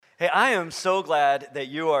Hey, I am so glad that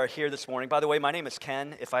you are here this morning. By the way, my name is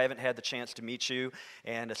Ken, if I haven't had the chance to meet you,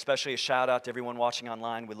 and especially a shout out to everyone watching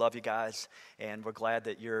online. We love you guys, and we're glad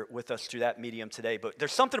that you're with us through that medium today. But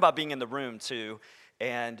there's something about being in the room, too,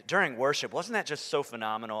 and during worship, wasn't that just so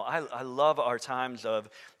phenomenal? I love our times of,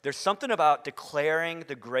 there's something about declaring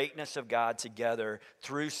the greatness of God together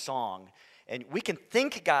through song. And we can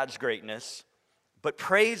think God's greatness, but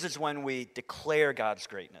praise is when we declare God's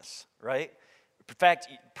greatness, right? In fact,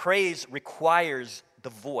 praise requires the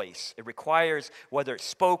voice. It requires whether it's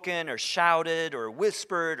spoken or shouted or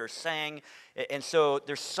whispered or sang. And so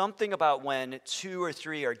there's something about when two or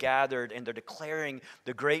three are gathered and they're declaring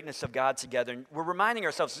the greatness of God together. And we're reminding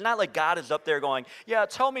ourselves, it's not like God is up there going, yeah,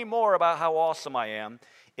 tell me more about how awesome I am.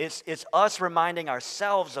 It's us reminding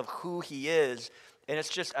ourselves of who he is. And it's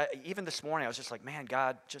just, even this morning, I was just like, man,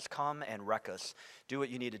 God, just come and wreck us. Do what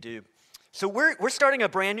you need to do. So we're starting a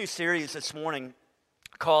brand new series this morning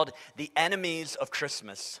called The Enemies of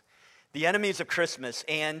Christmas. The Enemies of Christmas.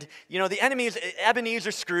 And, you know, the enemies,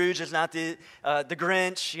 Ebenezer Scrooge is not the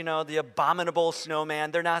Grinch, you know, the abominable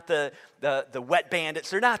snowman. They're not the wet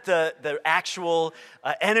bandits. They're not the actual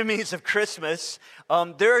enemies of Christmas.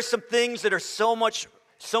 There are some things that are so much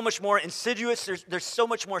more insidious. There's so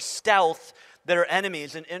much more stealth that are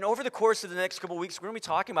enemies. And over the course of the next couple of weeks, we're going to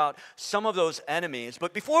be talking about some of those enemies.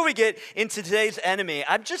 But before we get into today's enemy,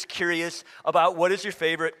 I'm just curious about what is your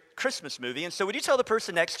favorite Christmas movie. And so would you tell the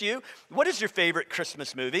person next to you, what is your favorite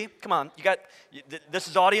Christmas movie? Come on, this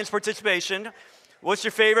is audience participation. What's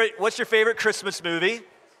your favorite Christmas movie?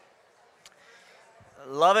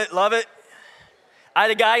 Love it, love it. I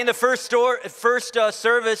had a guy in the first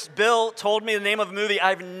service, Bill, told me the name of a movie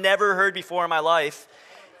I've never heard before in my life.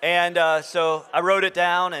 And so I wrote it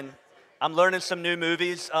down, and I'm learning some new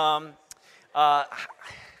movies. How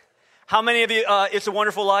many of you, It's a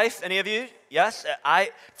Wonderful Life? Any of you? Yes?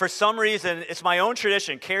 For some reason, it's my own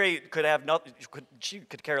tradition. Carrie could have nothing, she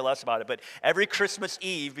could care less about it, but every Christmas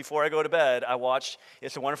Eve before I go to bed, I watch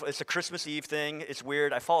it's a Christmas Eve thing. It's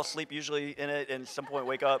weird. I fall asleep usually in it, and at some point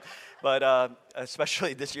wake up, but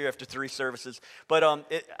especially this year after 3 services. But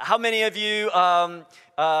how many of you, what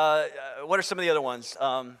are some of the other ones?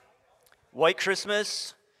 White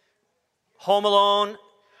Christmas, Home Alone,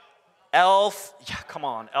 Elf. Yeah, come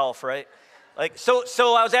on, Elf, right? Like so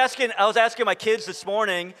I was asking my kids this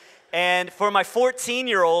morning, and for my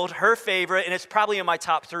 14-year-old, her favorite, and it's probably in my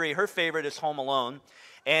top 3, her favorite is Home Alone.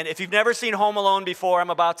 And if you've never seen Home Alone before, I'm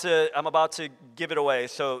about to give it away.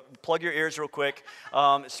 So plug your ears real quick.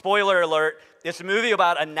 Spoiler alert, it's a movie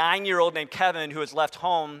about a 9-year-old named Kevin who is left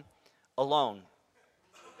home alone.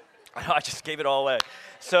 I know, I just gave it all away.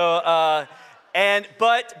 So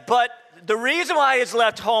but the reason why he's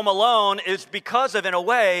left home alone is because of, in a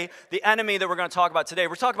way, the enemy that we're going to talk about today.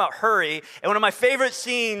 We're talking about hurry, and one of my favorite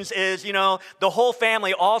scenes is, you know, the whole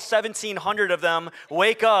family, all 1,700 of them,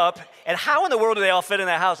 wake up, and how in the world do they all fit in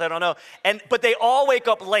that house? I don't know. But they all wake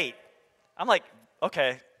up late. I'm like,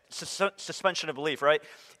 okay, suspension of belief, right?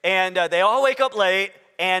 And they all wake up late,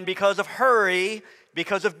 and because of hurry,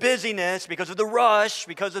 because of busyness, because of the rush,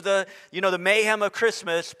 because of the mayhem of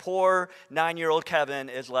Christmas, poor 9-year-old Kevin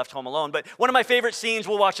is left home alone. But one of my favorite scenes,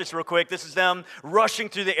 we'll watch this real quick. This is them rushing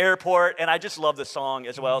through the airport, and I just love the song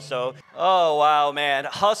as well. So, oh, wow, man.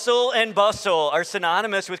 Hustle and bustle are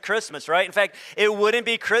synonymous with Christmas, right? In fact, it wouldn't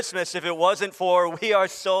be Christmas if it wasn't for we are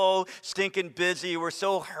so stinking busy. We're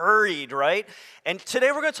so hurried, right? And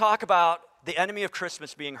today we're going to talk about the enemy of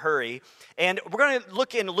Christmas being hurry. And we're going to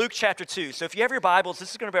look in Luke chapter 2. So if you have your Bibles, this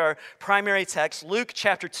is going to be our primary text, Luke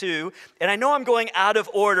chapter 2. And I know I'm going out of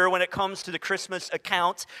order when it comes to the Christmas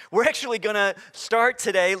account. We're actually going to start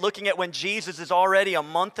today looking at when Jesus is already a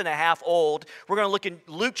month and a half old. We're going to look in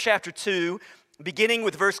Luke chapter 2, beginning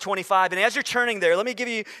with verse 25. And as you're turning there, let me give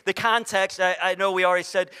you the context. I know we already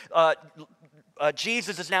said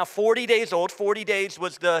Jesus is now 40 days old. 40 days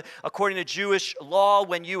was according to Jewish law,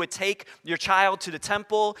 when you would take your child to the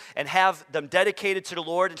temple and have them dedicated to the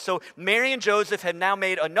Lord. And so Mary and Joseph have now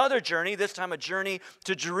made another journey, this time a journey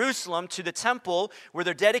to Jerusalem, to the temple, where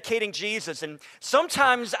they're dedicating Jesus. And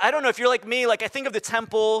sometimes, I don't know if you're like me, like I think of the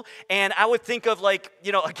temple, and I would think of like,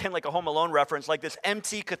 you know, again, like a Home Alone reference, like this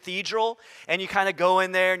empty cathedral, and you kind of go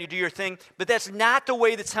in there and you do your thing. But that's not the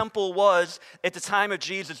way the temple was at the time of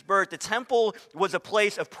Jesus' birth. The temple was a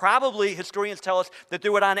place of probably, historians tell us, that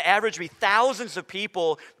there would on average be thousands of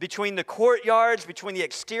people between the courtyards, between the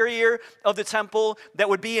exterior of the temple, that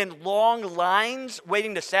would be in long lines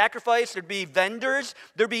waiting to sacrifice. There'd be vendors.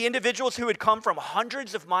 There'd be individuals who would come from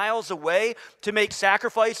hundreds of miles away to make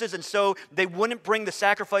sacrifices, and so they wouldn't bring the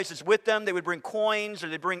sacrifices with them. They would bring coins or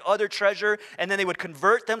they'd bring other treasure, and then they would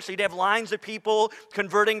convert them. So you'd have lines of people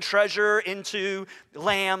converting treasure into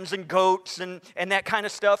lambs and goats and that kind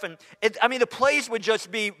of stuff. And the place would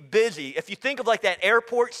just be busy. If you think of like that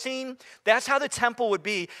airport scene, that's how the temple would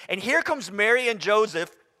be. And here comes Mary and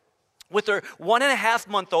Joseph with their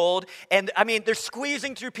 1.5-month-old, and they're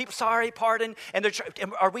squeezing through people, sorry, pardon, and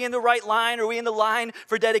are we in the right line? Are we in the line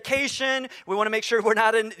for dedication? We want to make sure we're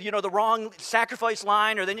not in, the wrong sacrifice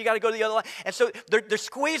line, or then you got to go to the other line. And so they're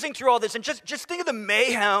squeezing through all this, and just think of the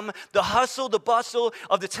mayhem, the hustle, the bustle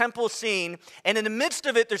of the temple scene, and in the midst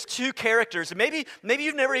of it, there's two characters, and maybe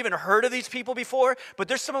you've never even heard of these people before, but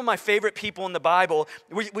they're some of my favorite people in the Bible.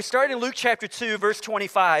 We start in Luke chapter 2, verse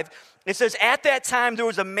 25. It says, at that time, there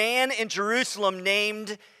was a man in Jerusalem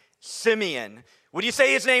named Simeon. Would you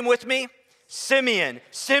say his name with me? Simeon.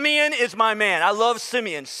 Simeon is my man. I love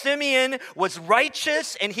Simeon. Simeon was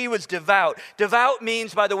righteous and he was devout. Devout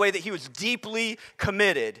means, by the way, that he was deeply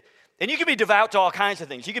committed. And you can be devout to all kinds of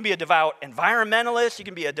things. You can be a devout environmentalist. You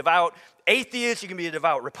can be a devout atheist. You can be a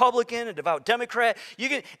devout Republican, a devout Democrat.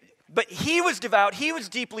 But he was devout. He was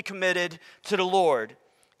deeply committed to the Lord.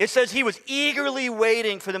 It says he was eagerly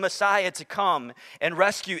waiting for the Messiah to come and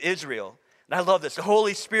rescue Israel. And I love this. The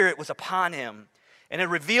Holy Spirit was upon him, and it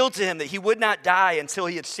revealed to him that he would not die until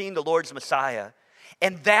he had seen the Lord's Messiah.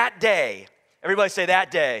 And that day, everybody say that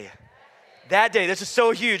day. That day, this is so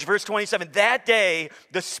huge, verse 27. That day,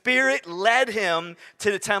 the Spirit led him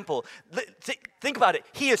to the temple. Think about it.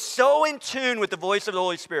 He is so in tune with the voice of the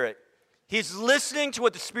Holy Spirit. He's listening to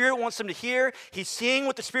what the Spirit wants him to hear. He's seeing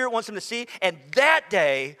what the Spirit wants him to see. And that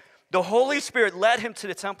day, the Holy Spirit led him to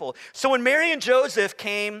the temple. So when Mary and Joseph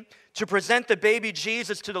came to present the baby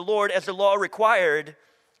Jesus to the Lord as the law required,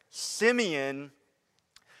 Simeon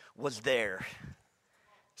was there.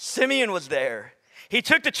 Simeon was there. He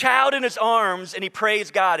took the child in his arms and he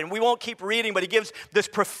praised God. And we won't keep reading, but he gives this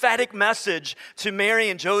prophetic message to Mary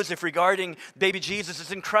and Joseph regarding baby Jesus. It's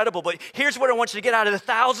incredible. But here's what I want you to get out of the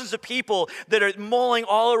thousands of people that are mulling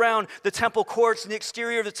all around the temple courts and the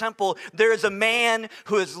exterior of the temple. There is a man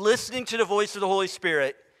who is listening to the voice of the Holy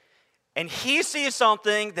Spirit, and he sees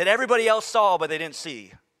something that everybody else saw, but they didn't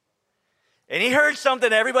see. And he heard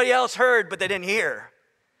something everybody else heard, but they didn't hear.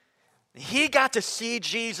 He got to see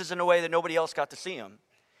Jesus in a way that nobody else got to see him,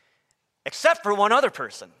 except for one other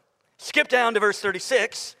person. Skip down to verse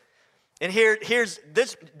 36, and here's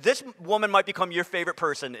this woman might become your favorite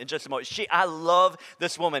person in just a moment. I love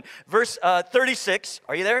this woman. Verse 36,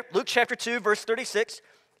 are you there? Luke chapter 2, verse 36.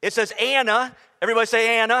 It says Anna. Everybody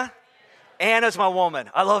say Anna. Anna's my woman.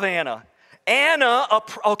 I love Anna. Anna,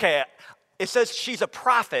 okay, it says she's a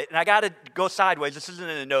prophet, and I got to go sideways. This isn't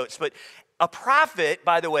in the notes, but a prophet,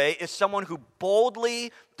 by the way, is someone who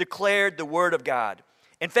boldly declared the word of God.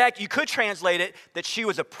 In fact, you could translate it that she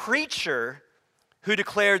was a preacher who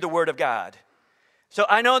declared the word of God. So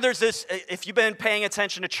I know there's this, if you've been paying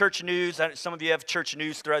attention to church news, some of you have church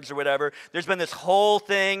news threads or whatever, there's been this whole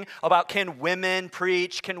thing about can women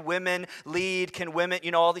preach, can women lead, can women,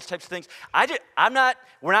 all these types of things.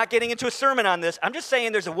 We're not getting into a sermon on this. I'm just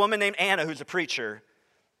saying there's a woman named Anna who's a preacher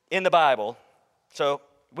in the Bible. So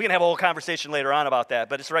we can have a whole conversation later on about that,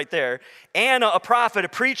 but it's right there. Anna, a prophet, a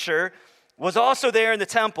preacher, was also there in the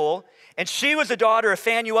temple, and she was the daughter of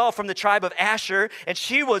Phanuel from the tribe of Asher, and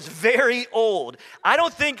she was very old. I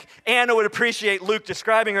don't think Anna would appreciate Luke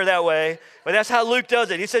describing her that way, but that's how Luke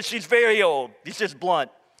does it. He says she's very old. He's just blunt.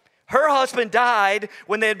 Her husband died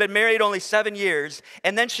when they had been married only 7 years,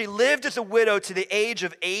 and then she lived as a widow to the age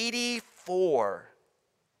of 84.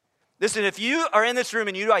 Listen, if you are in this room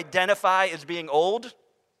and you identify as being old,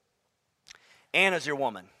 Anna's your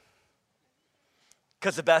woman,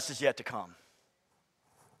 because the best is yet to come.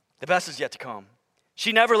 The best is yet to come.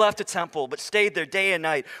 She never left the temple, but stayed there day and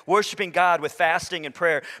night, worshiping God with fasting and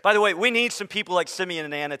prayer. By the way, we need some people like Simeon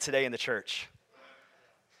and Anna today in the church.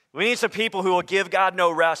 We need some people who will give God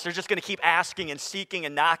no rest. They're just going to keep asking and seeking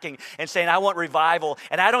and knocking and saying, I want revival.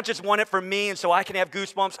 And I don't just want it for me and so I can have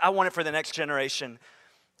goosebumps. I want it for the next generation.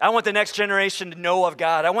 I want the next generation to know of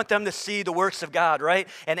God. I want them to see the works of God, right?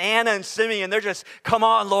 And Anna and Simeon, they're just, come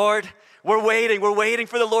on, Lord. We're waiting. We're waiting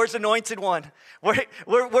for the Lord's anointed one.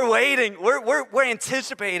 We're waiting. We're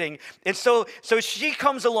anticipating. And so she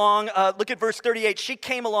comes along. Look at verse 38. She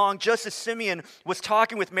came along just as Simeon was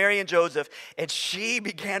talking with Mary and Joseph, and she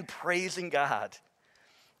began praising God.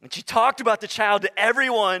 And she talked about the child to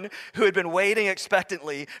everyone who had been waiting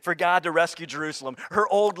expectantly for God to rescue Jerusalem. Her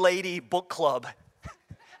old lady book club.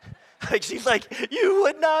 Like she's like, you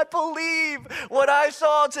would not believe what I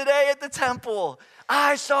saw today at the temple.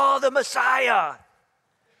 I saw the Messiah.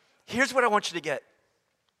 Here's what I want you to get.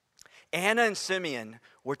 Anna and Simeon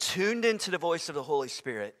were tuned into the voice of the Holy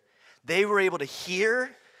Spirit. They were able to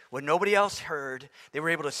hear what nobody else heard. They were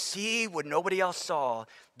able to see what nobody else saw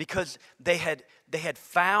because they had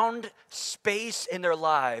found space in their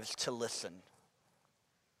lives to listen.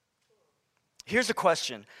 Here's a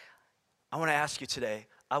question I want to ask you today.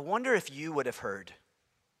 I wonder if you would have heard.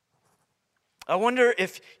 I wonder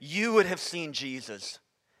if you would have seen Jesus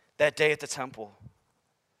that day at the temple.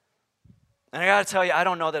 And I got to tell you, I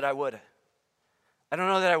don't know that I would. I don't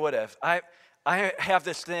know that I would have. I have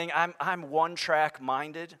this thing, I'm one-track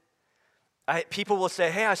minded. People will say,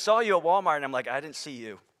 hey, I saw you at Walmart, and I'm like, I didn't see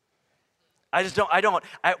you.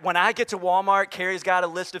 When I get to Walmart, Carrie's got a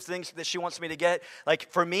list of things that she wants me to get.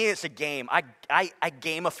 Like, for me, it's a game. I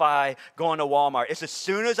gamify going to Walmart. It's as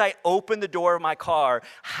soon as I open the door of my car,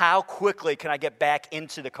 how quickly can I get back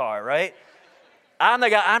into the car, right? I'm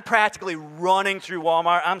the guy, I'm practically running through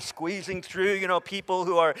Walmart. I'm squeezing through,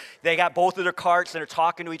 people they got both of their carts and are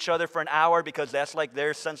talking to each other for an hour because that's like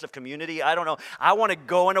their sense of community. I don't know. I want to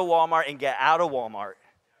go into Walmart and get out of Walmart.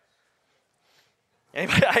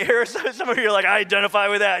 Anybody, I hear some of you are like, I identify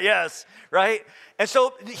with that, yes, right? And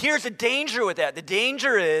so here's the danger with that. The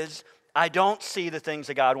danger is I don't see the things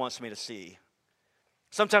that God wants me to see.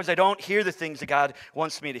 Sometimes I don't hear the things that God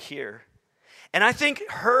wants me to hear. And I think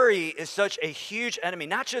hurry is such a huge enemy,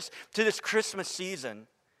 not just to this Christmas season.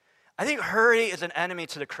 I think hurry is an enemy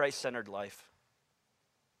to the Christ-centered life.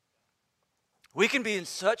 We can be in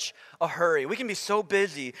such a hurry. We can be so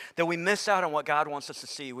busy that we miss out on what God wants us to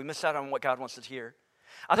see. We miss out on what God wants us to hear.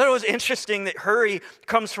 I thought it was interesting that hurry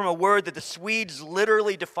comes from a word that the Swedes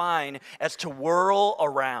literally define as to whirl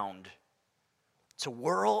around. To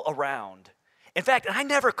whirl around. In fact, I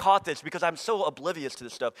never caught this because I'm so oblivious to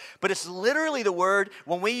this stuff, but it's literally the word,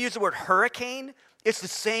 when we use the word hurricane, it's the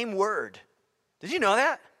same word. Did you know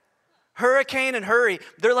that? Hurricane and hurry,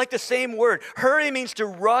 they're like the same word. Hurry means to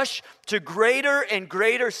rush to greater and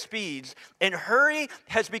greater speeds, and hurry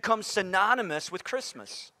has become synonymous with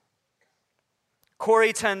Christmas.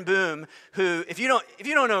 Corrie ten Boom, who, if you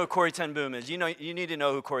don't know who Corrie ten Boom is, you need to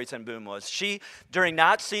know who Corrie ten Boom was. She, during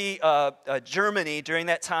Nazi Germany, during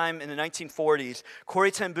that time in the 1940s,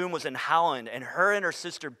 Corrie ten Boom was in Holland, and her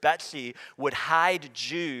sister Betsy would hide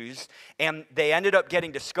Jews, and they ended up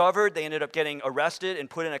getting discovered. They ended up getting arrested and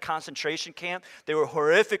put in a concentration camp. They were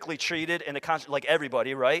horrifically treated in like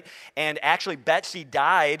everybody, right? And actually, Betsy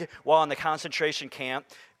died while in the concentration camp.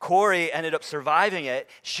 Corrie ended up surviving it.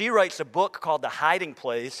 She writes a book called The Hiding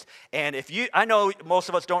Place. And I know most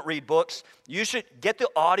of us don't read books. You should get the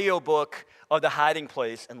audio book of The Hiding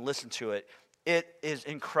Place and listen to it. It is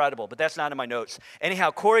incredible, but that's not in my notes. Anyhow,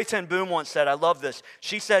 Corrie ten Boom once said, I love this.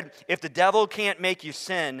 She said, if the devil can't make you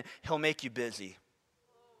sin, he'll make you busy.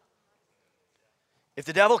 If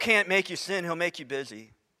the devil can't make you sin, he'll make you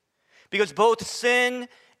busy. Because both sin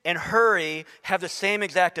and hurry have the same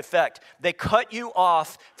exact effect. They cut you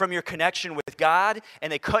off from your connection with God,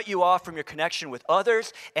 and they cut you off from your connection with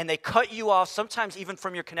others, and they cut you off sometimes even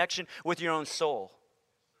from your connection with your own soul.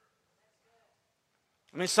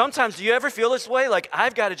 I mean, sometimes, do you ever feel this way? Like,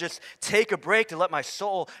 I've got to just take a break to let my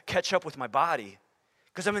soul catch up with my body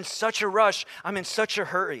because I'm in such a rush. I'm in such a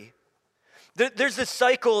hurry. There's this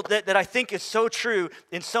cycle that I think is so true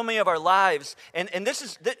in so many of our lives. And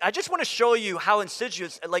I just want to show you how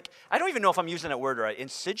insidious, like, I don't even know if I'm using that word right.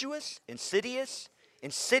 Insidious?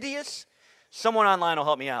 Someone online will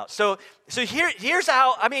help me out. So here's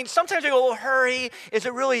how, I mean, sometimes we go, well, hurry, is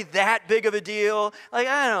it really that big of a deal? Like,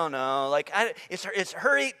 I don't know. Like, it's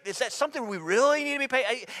hurry, is that something we really need to be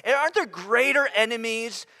paying? Aren't there greater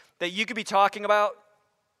enemies that you could be talking about?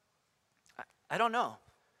 I don't know.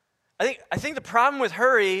 I think the problem with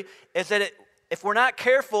hurry is that if we're not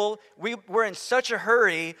careful, we're in such a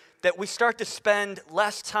hurry that we start to spend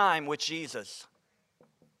less time with Jesus.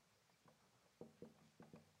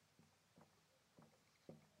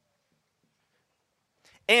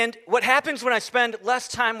 And what happens when I spend less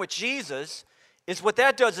time with Jesus is what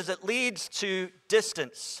that does is it leads to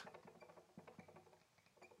distance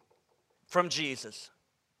from Jesus.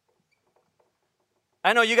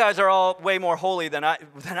 I know you guys are all way more holy than I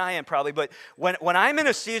am probably, but when I'm in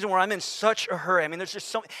a season where I'm in such a hurry, I mean, there's just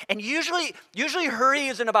so, and usually hurry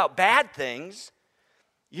isn't about bad things.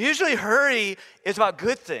 Usually hurry is about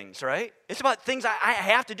good things, right? It's about things I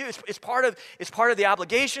have to do. It's part of the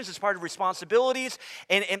obligations. It's part of responsibilities.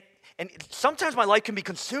 And And sometimes my life can be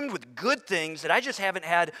consumed with good things that I just haven't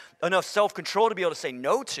had enough self-control to be able to say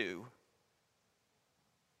no to.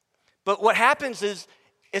 But what happens is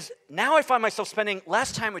now I find myself spending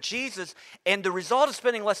less time with Jesus, and the result of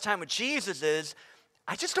spending less time with Jesus is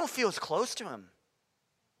I just don't feel as close to him.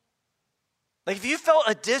 Like if you felt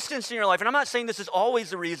a distance in your life, and I'm not saying this is always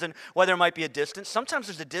the reason why there might be a distance. Sometimes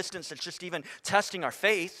there's a distance that's just even testing our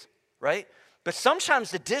faith, right? But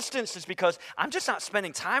sometimes the distance is because I'm just not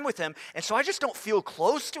spending time with him, and so I just don't feel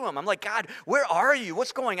close to him. I'm like, God, where are you?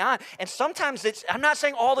 What's going on? And sometimes I'm not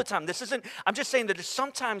saying all the time. I'm just saying that it's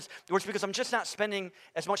sometimes where it's because I'm just not spending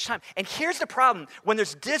as much time. And here's the problem. When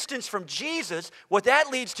there's distance from Jesus, what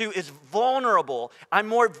that leads to is vulnerable. I'm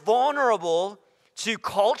more vulnerable to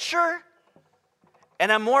culture,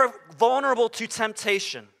 and I'm more vulnerable to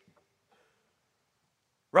temptation.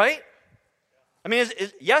 Right? I mean,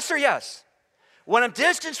 is yes or yes? When I'm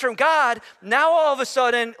distanced from God, now all of a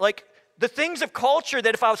sudden, like the things of culture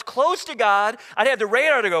that if I was close to God, I'd have the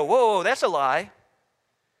radar to go, whoa, that's a lie.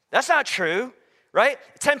 That's not true, right?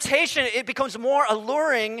 Temptation, it becomes more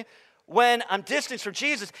alluring when I'm distanced from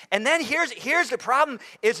Jesus. And then here's the problem,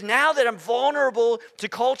 is now that I'm vulnerable to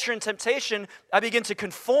culture and temptation, I begin to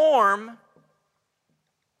conform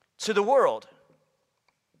to the world.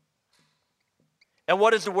 And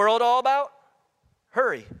what is the world all about?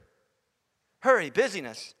 Hurry. Hurry,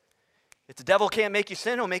 busyness. If the devil can't make you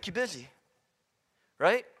sin, he'll make you busy.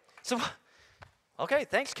 Right? So, okay,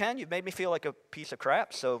 thanks, Ken. You've made me feel like a piece of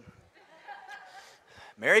crap, so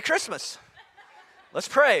Merry Christmas. Let's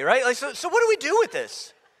pray, right? Like, so what do we do with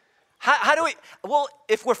this? How do we, well,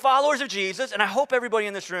 if we're followers of Jesus, and I hope everybody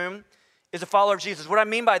in this room is a follower of Jesus, what I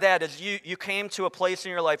mean by that is you came to a place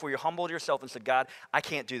in your life where you humbled yourself and said, God, I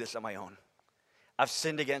can't do this on my own. I've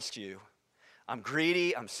sinned against you. I'm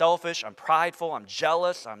greedy, I'm selfish, I'm prideful, I'm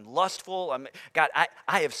jealous, I'm lustful. God,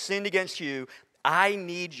 I have sinned against you. I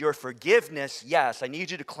need your forgiveness. Yes, I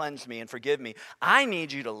need you to cleanse me and forgive me. I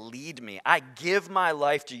need you to lead me. I give my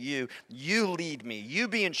life to you. You lead me. You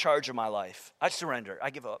be in charge of my life. I surrender.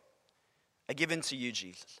 I give up. I give in to you,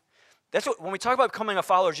 Jesus. That's what, when we talk about becoming a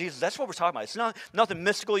follower of Jesus, that's what we're talking about. It's not nothing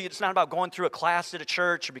mystical. It's not about going through a class at a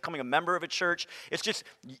church or becoming a member of a church. It's just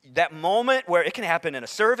that moment where it can happen in a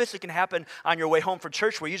service. It can happen on your way home from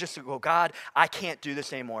church where you just go, God, I can't do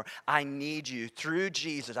this anymore. I need you through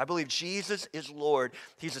Jesus. I believe Jesus is Lord.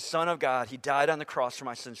 He's the Son of God. He died on the cross for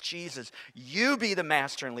my sins. Jesus, you be the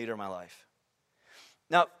master and leader of my life.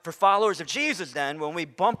 Now, for followers of Jesus then, when we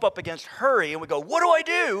bump up against hurry and we go, what do I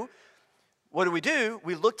do? What do?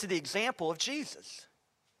 We look to the example of Jesus.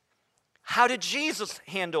 How did Jesus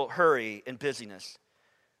handle hurry and busyness?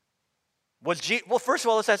 Well, first of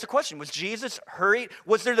all, let's ask the question. Was Jesus hurried?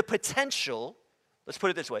 Was there the potential, let's put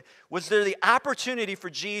it this way, was there the opportunity for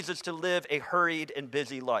Jesus to live a hurried and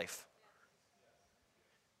busy life?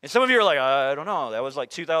 And some of you are like, I don't know, that was like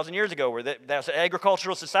 2,000 years ago where that was an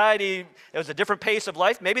agricultural society, it was a different pace of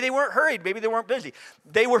life. Maybe they weren't hurried, maybe they weren't busy.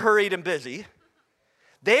 They were hurried and busy.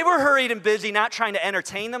 They were hurried and busy not trying to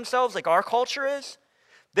entertain themselves like our culture is.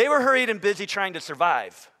 They were hurried and busy trying to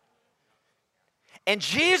survive. And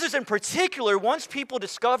Jesus in particular, once people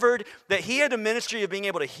discovered that he had a ministry of being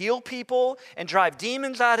able to heal people and drive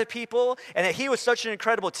demons out of people, and that he was such an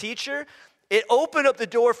incredible teacher, it opened up the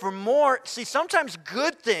door for more. See, sometimes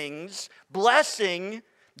good things, blessing,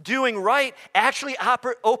 doing right, actually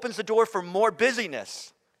opens the door for more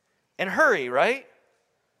busyness and hurry, right?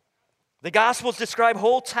 The Gospels describe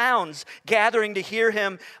whole towns gathering to hear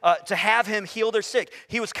him, to have him heal their sick.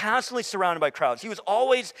 He was constantly surrounded by crowds. He was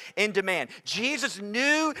always in demand. Jesus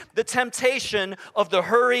knew the temptation of the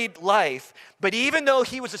hurried life, but even though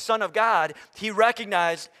he was the Son of God, he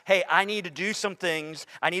recognized, hey, I need to do some things.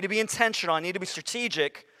 I need to be intentional. I need to be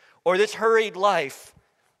strategic, or this hurried life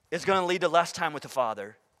is going to lead to less time with the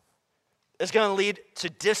Father. It's going to lead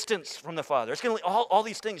to distance from the Father. It's going to lead all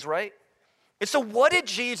these things, right? And so what did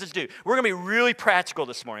Jesus do? We're going to be really practical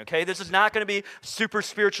this morning, okay? This is not going to be super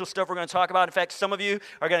spiritual stuff we're going to talk about. In fact, some of you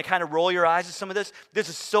are going to kind of roll your eyes at some of this. This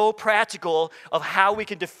is so practical of how we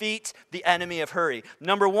can defeat the enemy of hurry.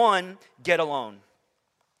 Number one, get alone.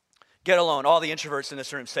 Get alone. All the introverts in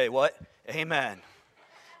this room say what? Amen.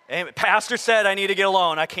 Amen. Pastor said I need to get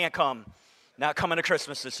alone. I can't come. Not coming to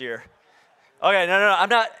Christmas this year. Okay, no, I'm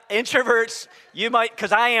not. Introverts, you might,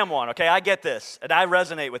 because I am one, okay? I get this, and I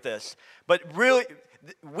resonate with this. But really,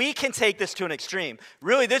 we can take this to an extreme.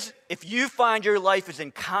 Really, if you find your life is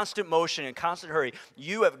in constant motion and constant hurry,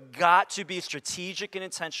 you have got to be strategic and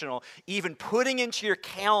intentional, even putting into your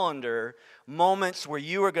calendar moments where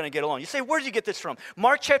you are going to get alone. You say, where did you get this from?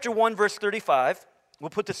 Mark chapter 1, verse 35. We'll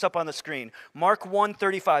put this up on the screen. Mark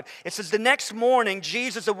 1:35. It says, the next morning,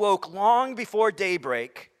 Jesus awoke long before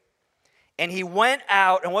daybreak, and he went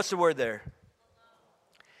out, and what's the word there?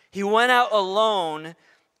 He went out alone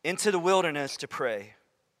into the wilderness to pray.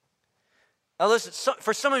 Now listen,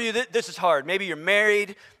 for some of you, this is hard. Maybe you're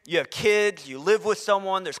married, you have kids, you live with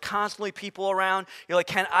someone, there's constantly people around. You're like,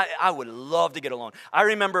 Ken, I would love to get alone. I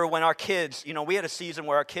remember when our kids, we had a season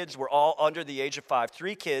where our kids were all under the age of 5,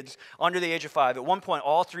 3 kids under the age of 5. At one point,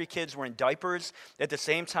 all 3 kids were in diapers at the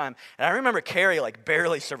same time. And I remember Carrie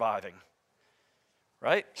barely surviving,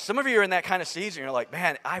 right? Some of you are in that kind of season. You're like,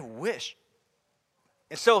 man, I wish.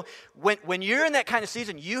 And so when you're in that kind of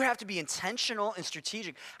season, you have to be intentional and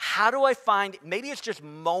strategic. How do I find, maybe it's just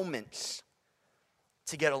moments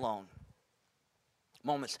to get alone.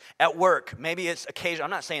 Moments. At work, maybe it's occasionally, I'm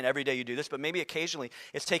not saying every day you do this, but maybe occasionally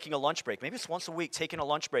it's taking a lunch break. Maybe it's once a week taking a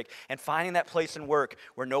lunch break and finding that place in work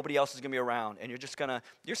where nobody else is going to be around. And you're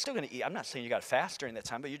still going to eat. I'm not saying you got to fast during that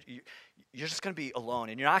time, but you're just going to be alone.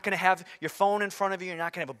 And you're not going to have your phone in front of you. You're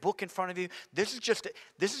not going to have a book in front of you. This is just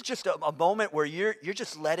a moment where you're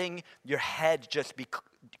just letting your head just be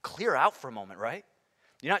clear out for a moment, right?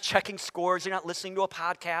 You're not checking scores. You're not listening to a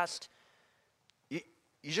podcast. You're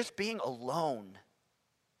just being alone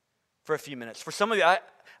for a few minutes. For some of you,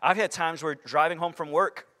 I've had times where driving home from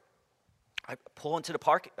work, I pull into the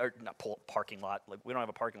parking lot. We don't have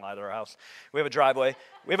a parking lot at our house. We have a driveway.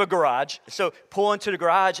 We have a garage. So pull into the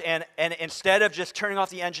garage, and instead of just turning off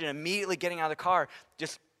the engine and immediately getting out of the car,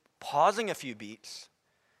 just pausing a few beats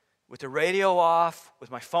with the radio off, with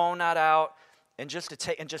my phone not out, and just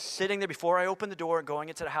sitting there before I open the door and going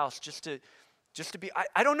into the house, just to be,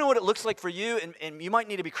 I don't know what it looks like for you, and you might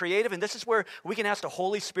need to be creative, and this is where we can ask the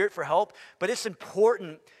Holy Spirit for help, but it's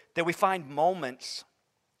important that we find moments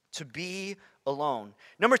to be alone.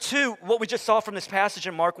 Number 2, what we just saw from this passage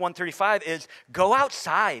in Mark 1:35 is go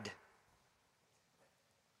outside.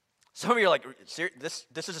 Some of you are like, this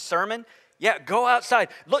is a sermon? Yeah, go outside.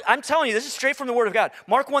 Look, I'm telling you, this is straight from the Word of God.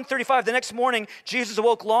 Mark 1:35, the next morning, Jesus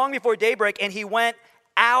awoke long before daybreak, and he went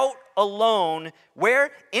out alone,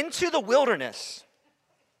 where? Into the wilderness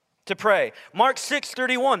to pray. Mark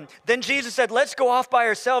 6:31, then Jesus said, let's go off by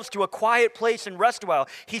ourselves to a quiet place and rest a while.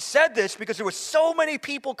 He said this because there were so many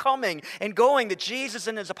people coming and going that Jesus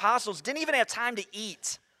and his apostles didn't even have time to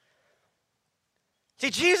eat.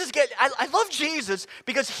 See, I love Jesus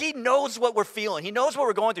because he knows what we're feeling. He knows what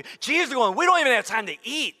we're going through. Jesus is going, we don't even have time to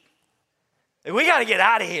eat. We got to get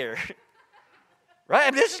out of here. Right?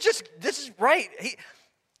 I mean, this is right.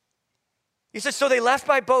 He says, so they left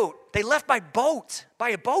by boat. They left by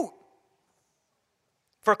a boat,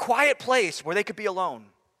 for a quiet place where they could be alone.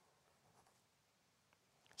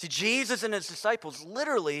 See, Jesus and his disciples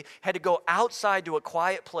literally had to go outside to a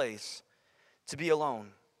quiet place to be alone.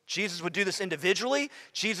 Jesus would do this individually.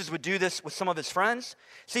 Jesus would do this with some of his friends.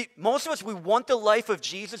 See, most of us, we want the life of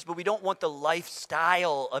Jesus, but we don't want the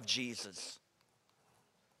lifestyle of Jesus.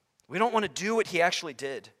 We don't want to do what he actually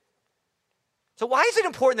did. So why is it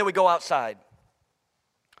important that we go outside?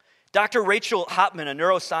 Dr. Rachel Hopman, a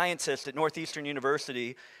neuroscientist at Northeastern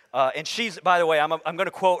University, and she's, by the way, I'm going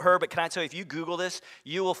to quote her, but can I tell you, if you Google this,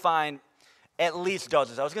 you will find at least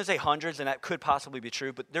dozens. I was going to say hundreds, and that could possibly be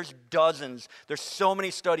true, but there's dozens. There's so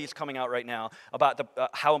many studies coming out right now about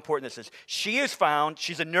how important this is. She's a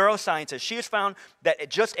neuroscientist, she has found that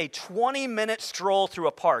just a 20-minute stroll through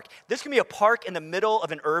a park, this can be a park in the middle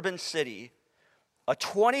of an urban city, a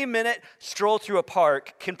 20-minute stroll through a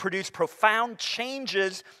park can produce profound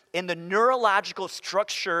changes in the neurological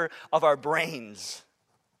structure of our brains.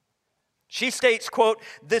 She states, quote,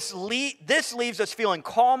 this leaves us feeling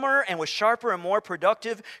calmer and with sharper and more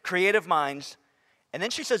productive creative minds. And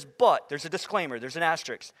then she says, but, there's a disclaimer, there's an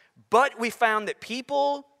asterisk. But we found that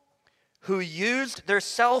people who used their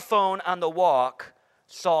cell phone on the walk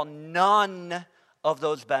saw none of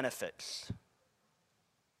those benefits.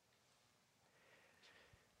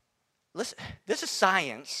 Listen, this is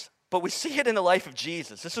science, but we see it in the life of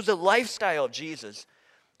Jesus. This was a lifestyle of Jesus.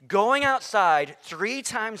 Going outside 3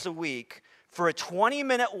 times a week for a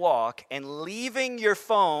 20-minute walk and leaving your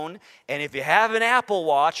phone, and if you have an Apple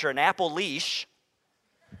Watch or an Apple Leash,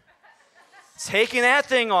 taking that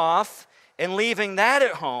thing off and leaving that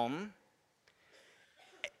at home,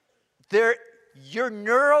 your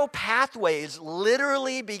neural pathways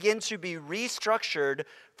literally begin to be restructured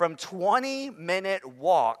from 20-minute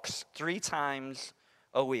walks 3 times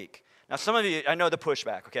a week. Now, some of you, I know the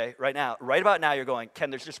pushback, okay? Right about now, you're going, Ken,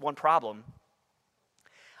 there's just one problem.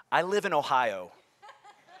 I live in Ohio.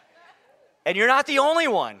 And you're not the only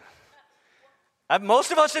one.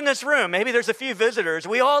 Most of us in this room, maybe there's a few visitors,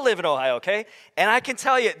 we all live in Ohio, okay? And I can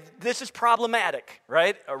tell you, this is problematic,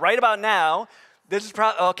 right? Right about now, this is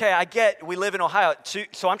okay, I get we live in Ohio.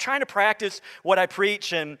 So I'm trying to practice what I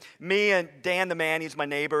preach, and me and Dan the man, he's my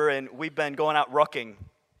neighbor, and we've been going out rucking.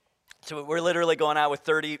 So we're literally going out with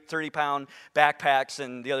 30-pound backpacks,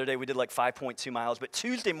 and the other day we did like 5.2 miles. But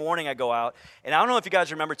Tuesday morning I go out, and I don't know if you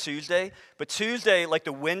guys remember Tuesday, but Tuesday, like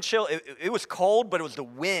the wind chill, it was cold, but it was the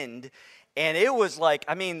wind. And it was like,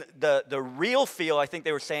 I mean, the real feel, I think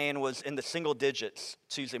they were saying, was in the single digits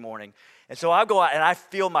Tuesday morning. And so I go out, and I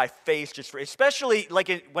feel my face just, especially like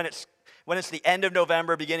when it's the end of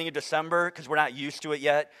November, beginning of December, because we're not used to it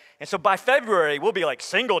yet. And so by February, we'll be like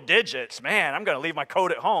single digits. Man, I'm going to leave my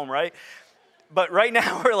coat at home, right? But right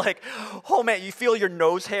now, we're like, oh, man, you feel your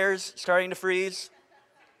nose hairs starting to freeze?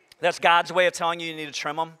 That's God's way of telling you need to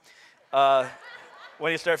trim them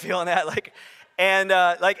when you start feeling that. And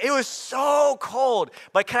it was so cold.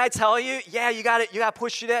 But can I tell you, yeah, you got to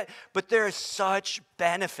push through that. But there is such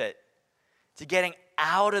benefit to getting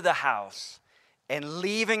out of the house and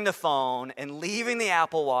leaving the phone and leaving the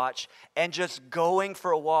Apple Watch and just going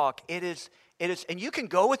for a walk. It is, and you can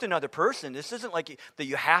go with another person. This isn't like that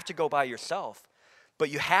you have to go by yourself, but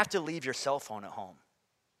you have to leave your cell phone at home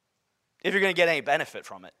if you're going to get any benefit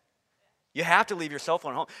from it. You have to leave your cell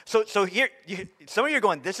phone at home. So here, some of you are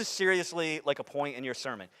going, this is seriously like a point in your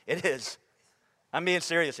sermon. It is. I'm being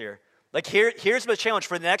serious here. Like here's the challenge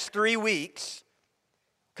for the next 3 weeks,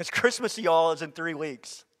 because Christmas, y'all, is in 3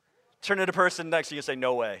 weeks. Turn to the person next to you and say,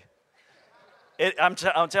 no way. I'm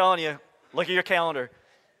telling you, look at your calendar.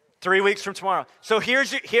 3 weeks from tomorrow. So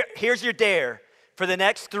here's your dare. For the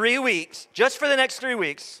next 3 weeks, just for the next 3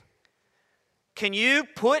 weeks, can you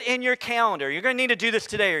put in your calendar, you're going to need to do this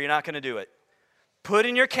today or you're not going to do it. Put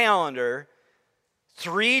in your calendar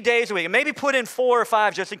 3 days a week. And maybe put in 4 or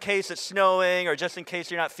 5 just in case it's snowing or just in case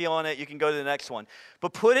you're not feeling it, you can go to the next one.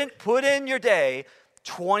 But put in your day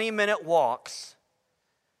 20-minute walks.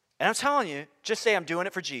 And I'm telling you, just say I'm doing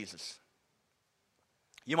it for Jesus.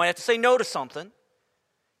 You might have to say no to something.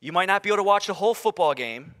 You might not be able to watch the whole football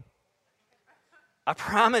game. I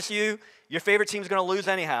promise you, your favorite team's going to lose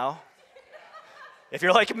anyhow. If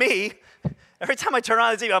you're like me, every time I turn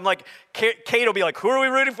on the TV, I'm like, Kate will be like, who are we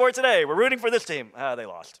rooting for today? We're rooting for this team. They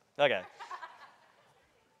lost. Okay.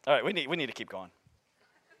 All right, we need to keep going.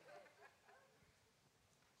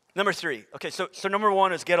 Number 3. Okay, so number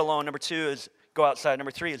 1 is get alone. Number 2 is go outside.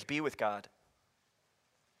 Number 3 is be with God.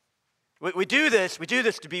 We do this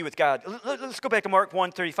to be with God. Let's go back to Mark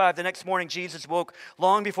 1:35. The next morning, Jesus woke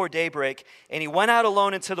long before daybreak, and he went out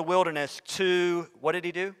alone into the wilderness to, what did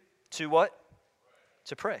he do? To what?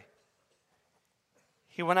 To pray.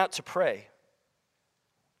 He went out to pray.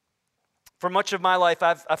 For much of my life,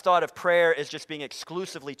 I've thought of prayer as just being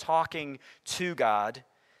exclusively talking to God.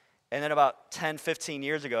 And then about 10, 15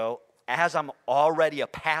 years ago, as I'm already a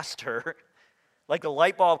pastor, like the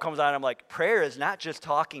light bulb comes on, and I'm like, prayer is not just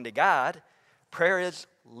talking to God. Prayer is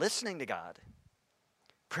listening to God.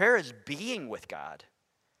 Prayer is being with God.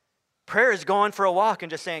 Prayer is going for a walk and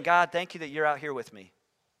just saying, God, thank you that you're out here with me.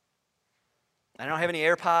 I don't have any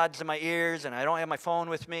AirPods in my ears, and I don't have my phone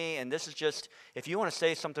with me, and this is just, if you want to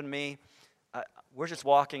say something to me, we're just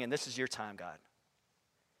walking, and this is your time, God.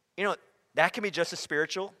 You know, that can be just as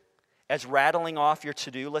spiritual as rattling off your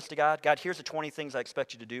to-do list to God. God, here's the 20 things I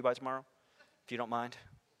expect you to do by tomorrow, if you don't mind.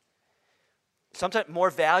 Sometimes more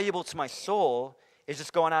valuable to my soul is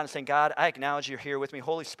just going out and saying, God, I acknowledge you're here with me.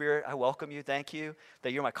 Holy Spirit, I welcome you. Thank you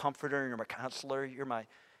that you're my comforter, and you're my counselor, you're my,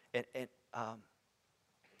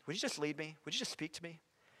 would you just lead me? Would you just speak to me?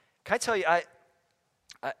 Can I tell you,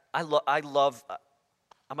 I love,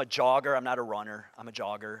 I'm a jogger. I'm not a runner. I'm a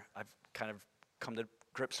jogger. I've kind of come to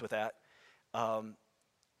grips with that.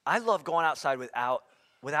 I love going outside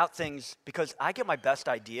without things because I get my best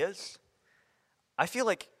ideas. I feel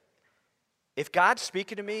like if God's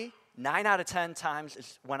speaking to me, 9 out of 10 times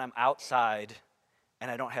is when I'm outside and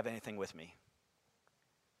I don't have anything with me.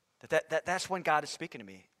 That's when God is speaking to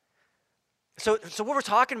me. So what we're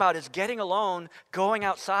talking about is getting alone, going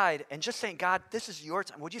outside, and just saying, God, this is your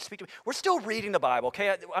time. Would you speak to me? We're still reading the Bible,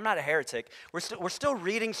 okay? I'm not a heretic. We're still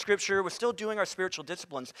reading Scripture. We're still doing our spiritual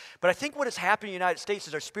disciplines. But I think what has happened in the United States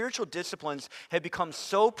is our spiritual disciplines have become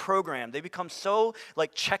so programmed. They become so,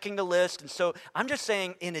 like, checking the list. And so I'm just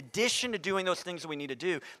saying, in addition to doing those things that we need to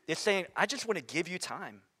do, it's saying, I just want to give you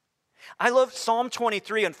time. I love Psalm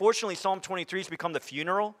 23. Unfortunately, Psalm 23 has become the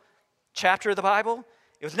funeral chapter of the Bible.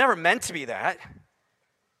 It was never meant to be that.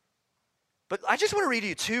 But I just want to read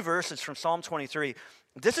you 2 verses from Psalm 23.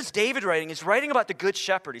 This is David writing. He's writing about the good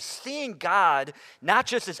shepherd. He's seeing God not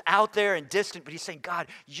just as out there and distant, but he's saying, God,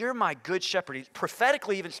 you're my good shepherd. He's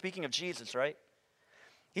prophetically even speaking of Jesus, right?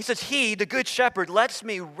 He says, he, the good shepherd, lets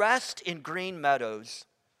me rest in green meadows.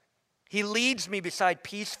 He leads me beside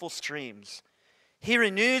peaceful streams. He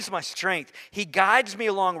renews my strength. He guides me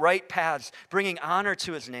along right paths, bringing honor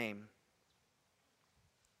to his name.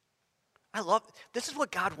 This is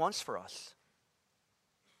what God wants for us.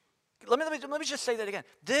 Let me just say that again.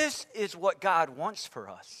 This is what God wants for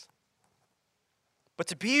us. But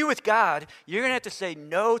to be with God, you're going to have to say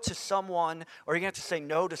no to someone, or you're going to have to say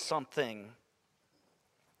no to something.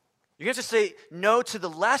 You're going to have to say no to the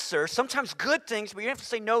lesser, sometimes good things, but you're going to have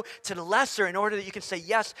to say no to the lesser in order that you can say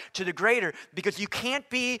yes to the greater, because you can't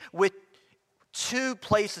be with two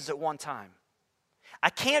places at one time. I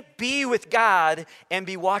can't be with God and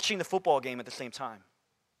be watching the football game at the same time.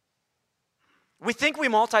 We think we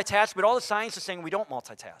multitask, but all the science is saying we don't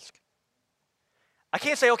multitask. I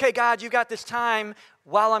can't say, okay, God, you got this time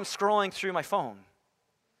while I'm scrolling through my phone.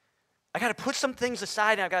 I got to put some things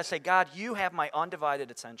aside, and I've got to say, God, you have my undivided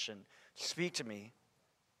attention. Speak to me.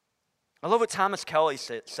 I love what Thomas Kelly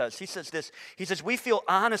says. He says this. He says, we feel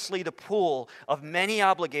honestly the pull of many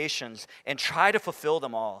obligations and try to fulfill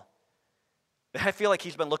them all. I feel like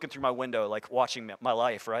he's been looking through my window, like watching my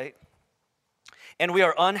life, right? And we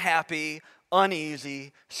are unhappy,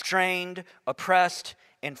 uneasy, strained, oppressed,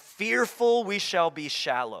 and fearful we shall be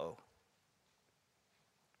shallow.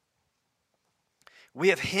 We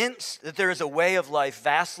have hints that there is a way of life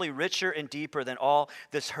vastly richer and deeper than all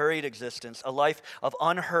this hurried existence, a life of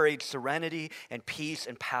unhurried serenity and peace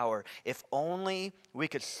and power, if only we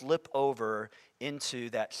could slip over into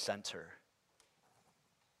that center.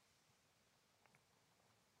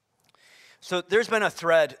 So there's been a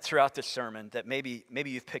thread throughout this sermon that maybe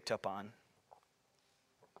you've picked up on.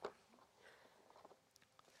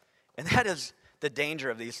 And that is the danger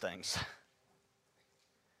of these things.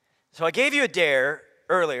 So I gave you a dare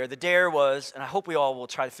earlier. The dare was, and I hope we all will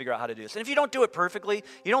try to figure out how to do this. And if you don't do it perfectly,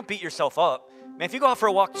 you don't beat yourself up. Man, if you go out for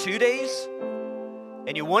a walk 2 days,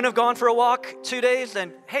 and you wouldn't have gone for a walk 2 days,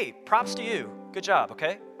 then hey, props to you. Good job,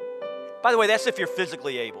 okay? By the way, that's if you're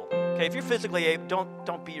physically able. Okay, if you're physically able,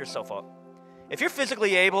 don't beat yourself up. If you're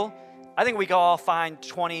physically able, I think we can all find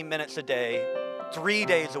 20 minutes a day, 3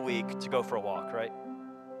 days a week to go for a walk, right?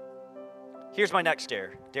 Here's my next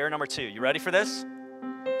dare. Dare number 2. You ready for this?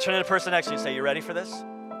 Turn to the person next to you and say, you ready for this?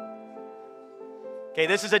 Okay,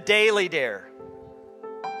 this is a daily dare.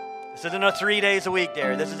 This isn't a 3 days a week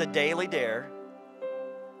dare. This is a daily dare.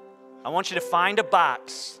 I want you to find a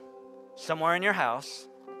box somewhere in your house,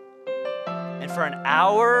 and for an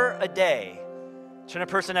hour a day, turn to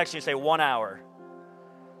the person next to you and say 1 hour.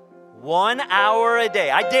 1 hour a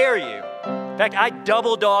day. I dare you. In fact, I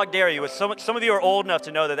double dog dare you. Some of you are old enough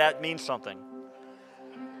to know that means something.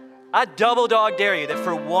 I double dog dare you that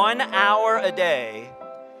for 1 hour a day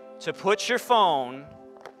to put your phone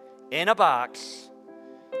in a box.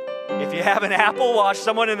 If you have an Apple Watch,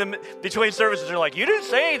 someone in between services are like, you didn't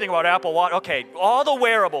say anything about Apple Watch. Okay, all the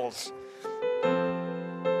wearables.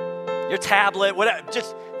 Your tablet, whatever,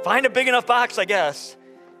 just find a big enough box, I guess.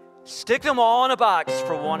 Stick them all in a box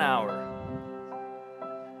for 1 hour.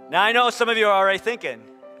 Now, I know some of you are already thinking,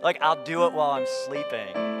 like, I'll do it while I'm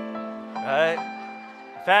sleeping, right?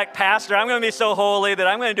 In fact, Pastor, I'm going to be so holy that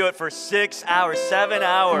I'm going to do it for 6 hours, 7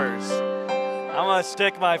 hours. I'm going to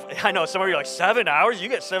stick I know some of you are like, 7 hours? You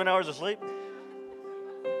get 7 hours of sleep?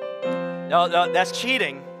 No, that's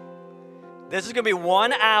cheating. This is going to be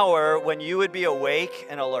 1 hour when you would be awake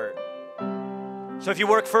and alert. So if you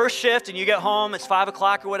work first shift and you get home, it's 5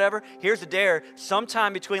 o'clock or whatever, here's the dare.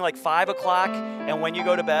 Sometime between like 5 o'clock and when you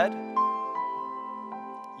go to bed,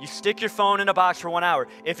 you stick your phone in a box for 1 hour.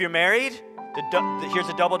 If you're married, here's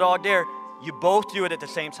a double dog dare. You both do it at the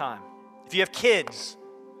same time. If you have kids,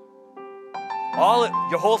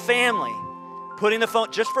 your whole family, putting the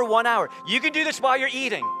phone just for 1 hour. You can do this while you're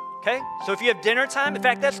eating, okay? So if you have dinner time, in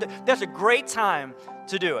fact, that's a great time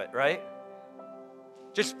to do it, right?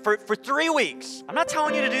 Just for 3 weeks. I'm not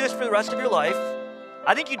telling you to do this for the rest of your life.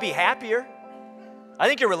 I think you'd be happier. I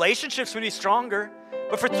think your relationships would be stronger.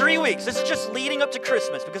 But for 3 weeks, this is just leading up to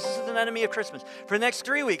Christmas, because this is an enemy of Christmas. For the next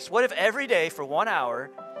 3 weeks, what if every day for 1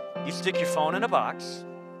 hour, you stick your phone in a box?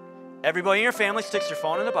 Everybody in your family sticks your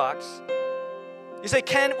phone in a box. You say,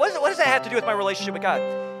 Ken, what does that have to do with my relationship with God?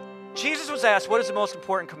 Jesus was asked, what is the most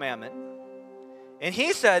important commandment? And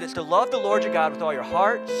he said, it's to love the Lord your God with all your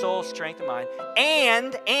heart, soul, strength, and mind.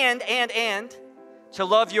 And to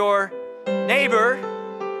love your neighbor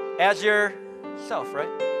as yourself, right?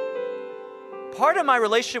 part of my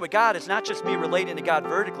relationship with God is not just me relating to God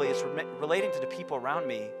vertically, it's relating to the people around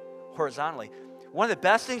me horizontally. One of the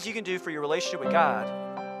best things you can do for your relationship with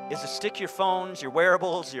God is to stick your phones, your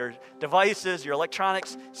wearables, your devices, your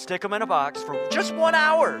electronics, stick them in a box for just 1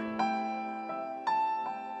 hour.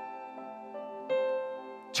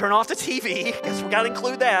 Turn off the TV, because we got to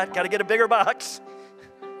include that. Got to get a bigger box.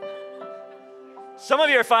 Some of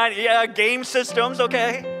you are fine. Yeah, game systems,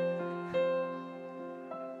 okay.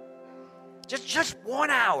 Just 1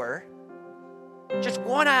 hour. Just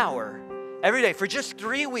 1 hour every day for just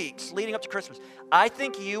 3 weeks leading up to Christmas. I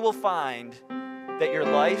think you will find that your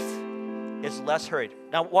life is less hurried.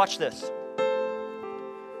 Now watch this.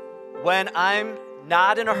 When I'm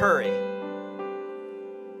not in a hurry,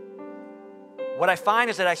 what I find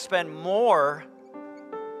is that I spend more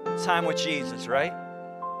time with Jesus, right?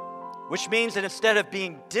 Which means that instead of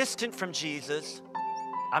being distant from Jesus,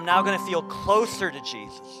 I'm now going to feel closer to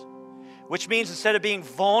Jesus. Which means instead of being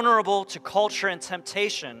vulnerable to culture and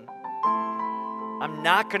temptation, I'm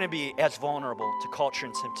not going to be as vulnerable to culture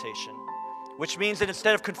and temptation. Which means that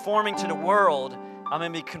instead of conforming to the world, I'm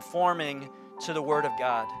going to be conforming to the Word of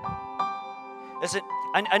God. Listen,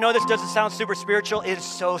 I know this doesn't sound super spiritual. It is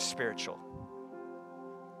so spiritual.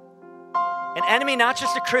 An enemy not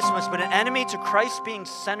just to Christmas, but an enemy to Christ being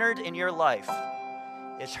centered in your life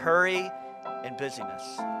is hurry and busyness.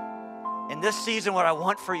 In this season, what I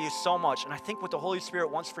want for you so much, and I think what the Holy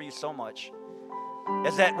Spirit wants for you so much,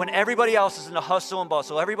 is that when everybody else is in the hustle and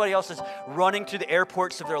bustle, everybody else is running through the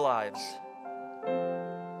airports of their lives,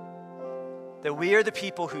 that we are the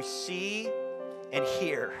people who see and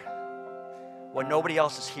hear what nobody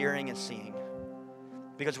else is hearing and seeing,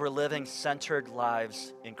 because we're living centered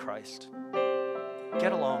lives in Christ.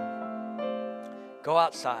 Get alone. Go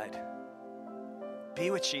outside. Be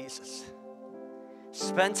with Jesus.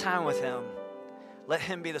 Spend time with Him. Let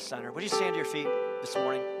Him be the center. Would you stand to your feet this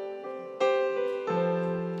morning?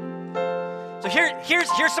 So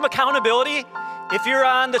here's some accountability. If you're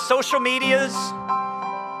on the social medias,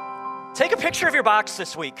 take a picture of your box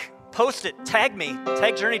this week. Post it. Tag me.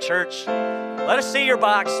 Tag Journey Church. Let us see your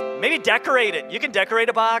box. Maybe decorate it. You can decorate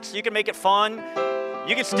a box. You can make it fun.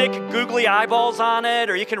 You can stick googly eyeballs on it,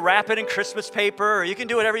 or you can wrap it in Christmas paper, or you can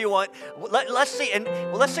do whatever you want. Let's see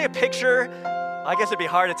a picture. I guess it'd be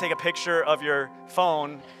hard to take a picture of your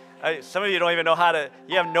phone. Some of you don't even know how to,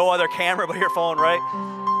 you have no other camera but your phone, right?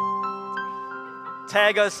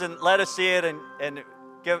 Tag us and let us see it, and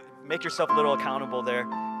make yourself a little accountable there.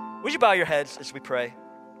 Would you bow your heads as we pray?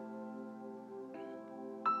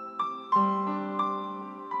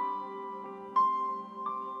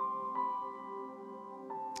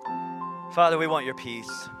 Father, we want your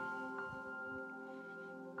peace.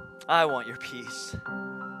 I want your peace.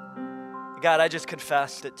 God, I just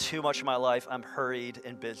confess that too much of my life I'm hurried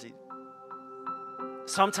and busy.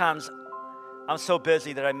 Sometimes I'm so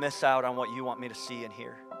busy that I miss out on what you want me to see and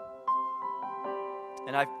hear.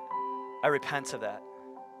 And I repent of that.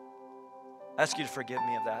 I ask you to forgive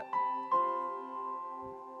me of that.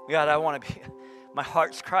 God, my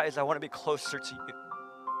heart's cry is I want to be closer to you.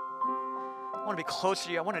 I want to be closer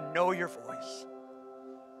to you. I want to know your voice.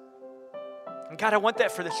 And God, I want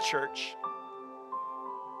that for this church.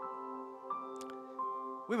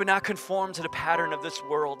 We would not conform to the pattern of this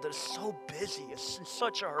world that is so busy, is in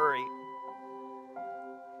such a hurry.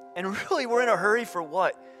 And really, we're in a hurry for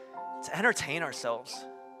what? To entertain ourselves.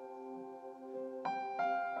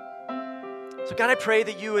 So God, I pray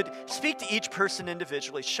that you would speak to each person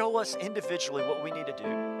individually. Show us individually what we need to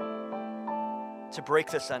do to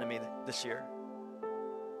break this enemy this year.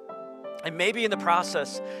 And maybe in the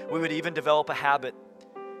process, we would even develop a habit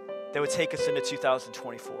that would take us into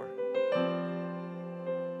 2024.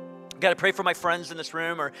 God, I pray for my friends in this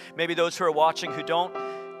room, or maybe those who are watching who don't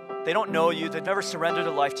know you, they've never surrendered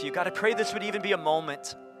their life to you. God, I pray this would even be a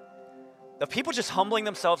moment of people just humbling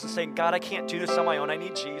themselves and saying, God, I can't do this on my own. I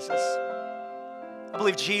need Jesus. I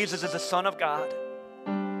believe Jesus is the Son of God.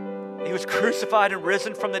 He was crucified and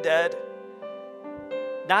risen from the dead,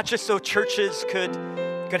 not just so churches could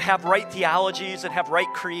have right theologies and have right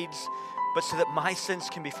creeds, but so that my sins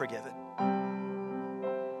can be forgiven.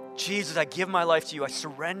 Jesus, I give my life to you. I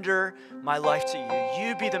surrender my life to you.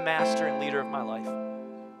 You be the master and leader of my life.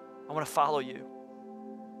 I want to follow you.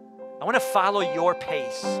 I want to follow your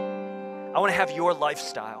pace. I want to have your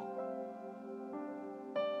lifestyle.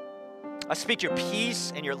 I speak your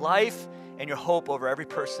peace and your life and your hope over every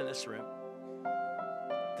person in this room.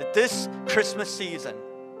 That this Christmas season,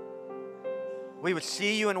 we would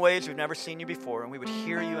see you in ways we've never seen you before, and we would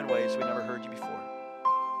hear you in ways we've never heard you before.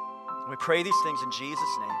 And we pray these things in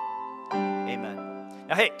Jesus' name. Amen.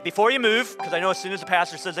 Now, hey, before you move, because I know as soon as the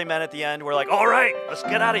pastor says amen at the end, we're like, all right, let's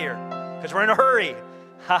get out of here, because we're in a hurry.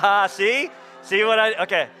 Haha, see? See what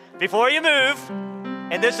okay. Before you move,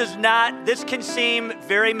 and this can seem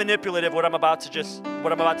very manipulative, what I'm about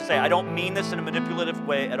to say. I don't mean this in a manipulative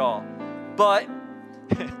way at all. But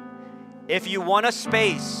if you want a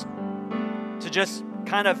space to just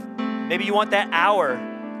kind of, maybe you want that hour,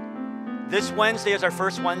 this Wednesday is our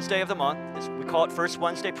first Wednesday of the month. We call it First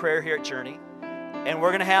Wednesday Prayer here at Journey. And we're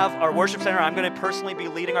going to have our worship center. I'm going to personally be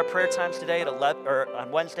leading our prayer times today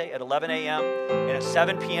on Wednesday at 11 a.m. and at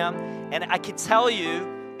 7 p.m. And I can tell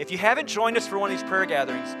you, if you haven't joined us for one of these prayer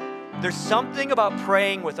gatherings, there's something about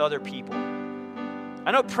praying with other people.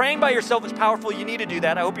 I know praying by yourself is powerful. You need to do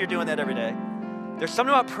that. I hope you're doing that every day. There's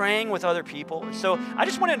something about praying with other people. So I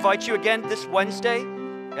just want to invite you again this Wednesday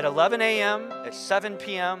at 11 a.m., at 7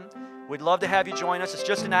 p.m. We'd love to have you join us. It's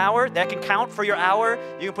just an hour. That can count for your hour.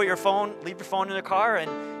 You can put your phone, leave your phone in the car,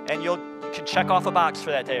 and you can check off a box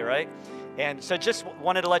for that day, right? And so just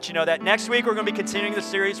wanted to let you know that. Next week, we're going to be continuing the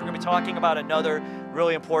series. We're going to be talking about another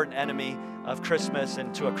really important enemy of Christmas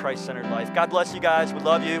and to a Christ-centered life. God bless you guys. We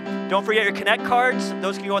love you. Don't forget your Connect cards.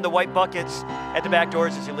 Those can go in the white buckets at the back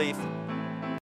doors as you leave.